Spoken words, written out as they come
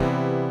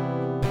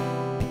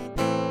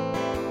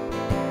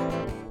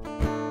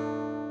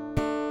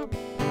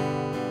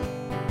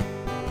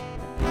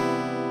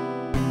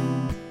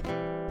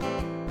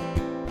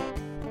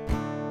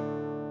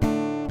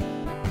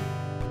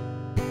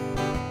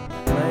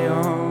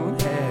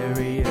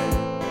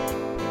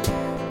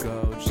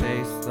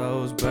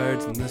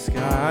in the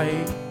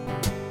sky.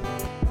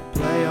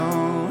 Play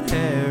on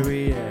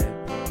Harriet,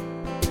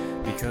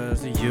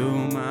 because of you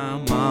my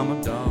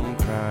mama don't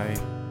cry.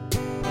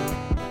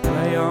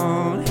 Play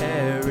on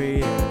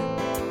Harriet,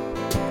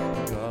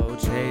 go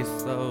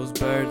chase those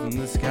birds in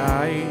the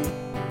sky.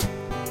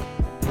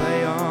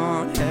 Play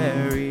on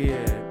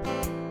Harriet,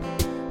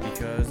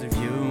 because of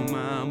you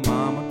my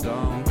mama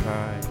don't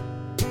cry.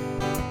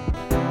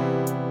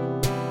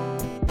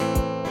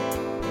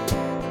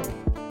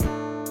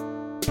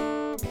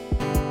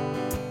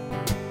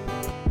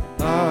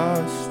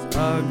 Lost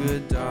a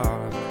good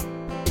dog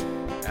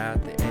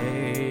at the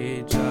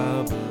age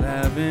of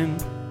 11.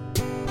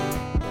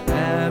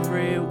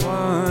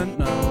 Everyone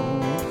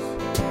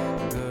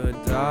knows good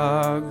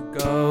dogs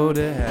go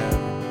to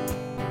heaven.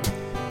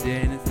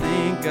 Didn't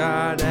think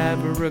I'd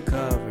ever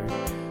recover.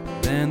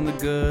 Then the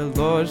good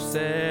Lord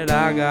said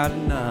I got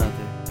another,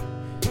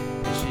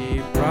 and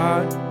she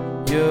brought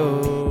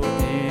you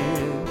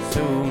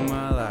into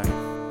my life.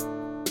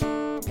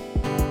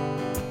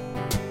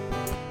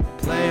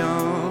 Play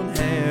on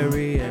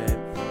Harriet,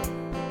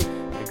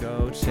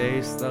 go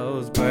chase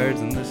those birds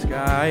in the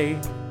sky.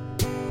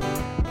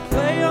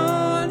 Play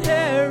on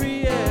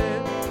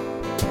Harriet,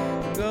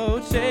 go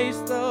chase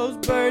those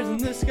birds in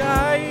the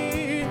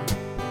sky.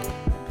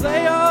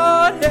 Play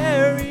on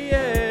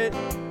Harriet,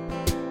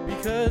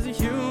 because of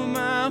you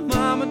my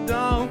mama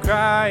don't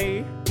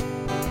cry.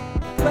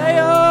 Play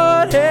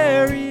on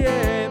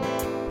Harriet,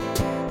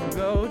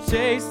 go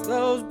chase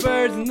those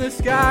birds in the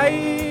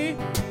sky.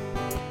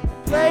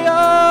 Play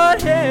on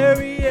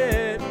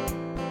Harriet,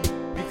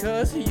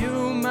 because of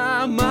you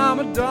my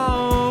mama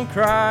don't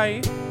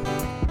cry.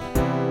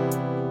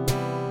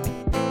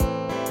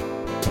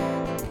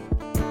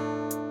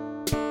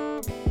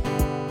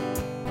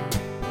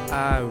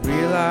 I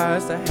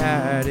realized I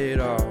had it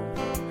all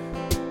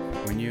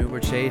when you were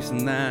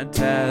chasing that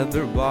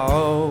tether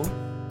ball.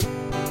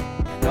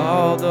 And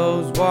all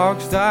those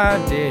walks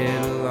I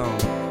did alone,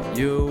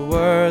 you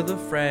were the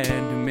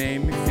friend who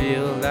made me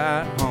feel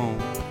at home.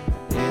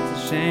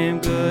 It's a shame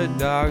good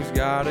dogs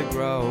gotta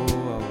grow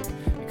old.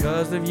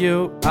 Because of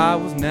you I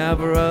was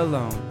never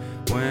alone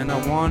when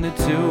I wanted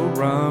to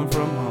run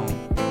from home.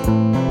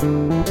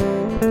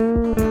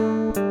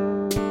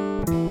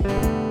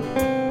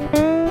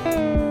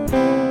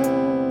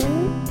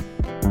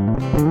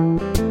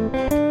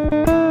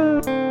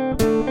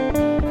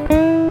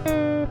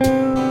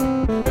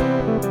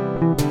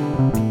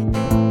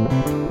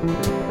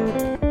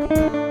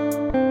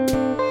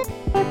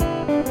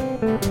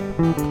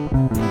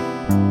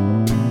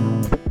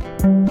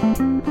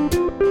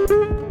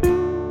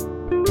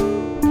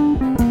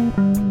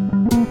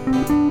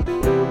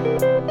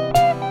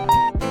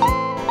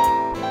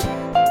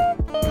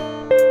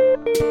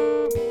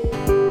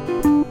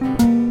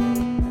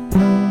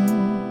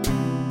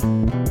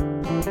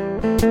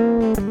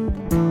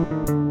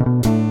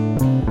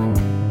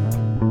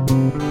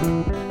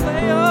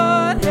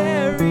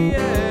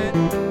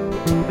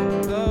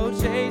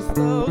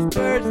 Those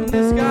birds in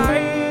the sky.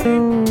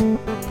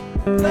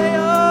 Play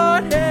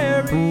on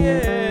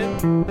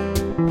Harriet,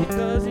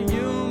 because of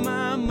you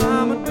my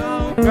mama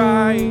don't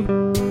cry.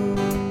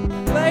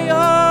 Play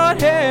on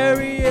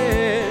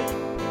Harriet,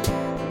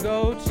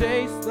 go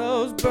chase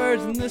those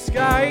birds in the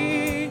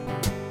sky.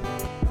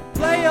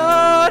 Play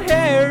on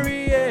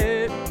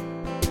Harriet,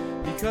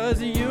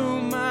 because of you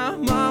my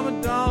mama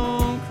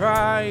don't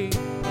cry.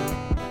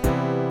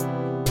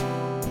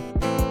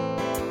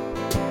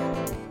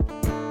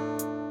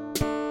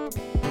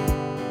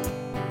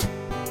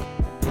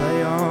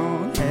 Play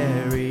on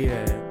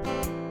Harriet,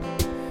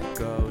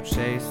 go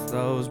chase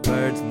those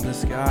birds in the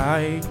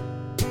sky.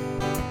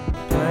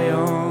 Play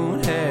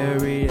on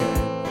Harriet,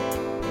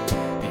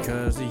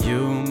 because of you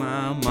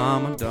my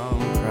mama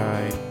don't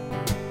cry.